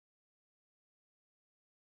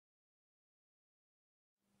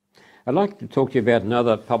I'd like to talk to you about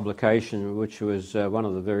another publication which was one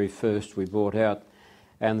of the very first we brought out,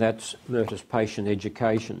 and that's Murtagh's Patient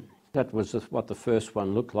Education. That was what the first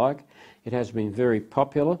one looked like. It has been very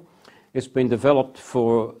popular. It's been developed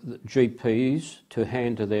for GPs to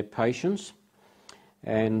hand to their patients,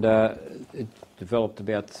 and it developed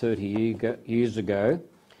about 30 years ago.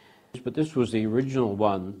 But this was the original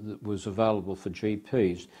one that was available for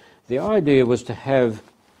GPs. The idea was to have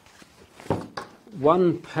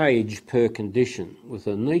one page per condition with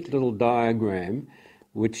a neat little diagram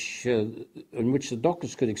in which the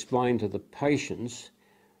doctors could explain to the patients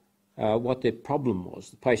what their problem was.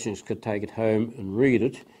 The patients could take it home and read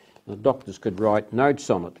it, and the doctors could write notes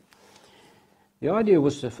on it. The idea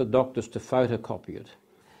was for doctors to photocopy it.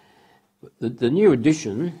 The new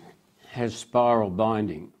edition has spiral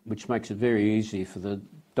binding, which makes it very easy for the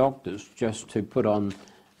doctors just to put on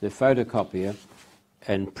their photocopier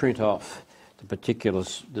and print off the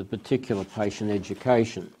particular patient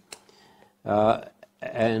education. So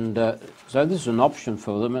this is an option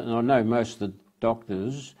for them, and I know most of the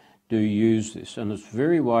doctors do use this, and it's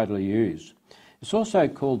very widely used. It's also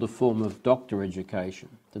called a form of doctor education.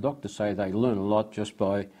 The doctors say they learn a lot just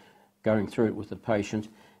by going through it with the patient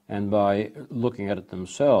and by looking at it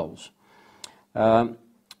themselves. A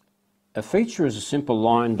feature is a simple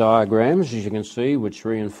line diagrams, as you can see, which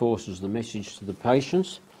reinforces the message to the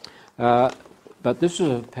patients. But this is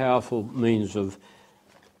a powerful means of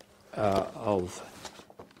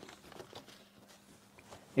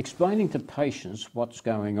explaining to patients what's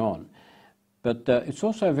going on. But it's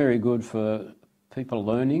also very good for people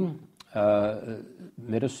learning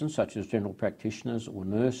medicine, such as general practitioners or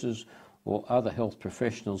nurses or other health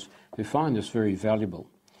professionals who find this very valuable.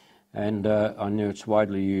 And I know it's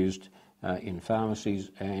widely used in pharmacies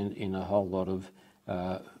and in a whole lot of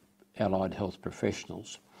allied health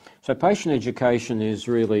professionals. So patient education is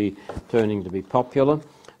really turning to be popular.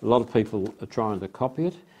 A lot of people are trying to copy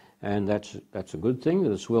it, and that's a good thing,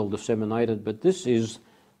 that it's well disseminated. But this is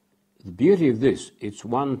the beauty of this. It's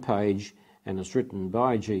one page, and it's written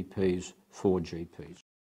by GPs for GPs.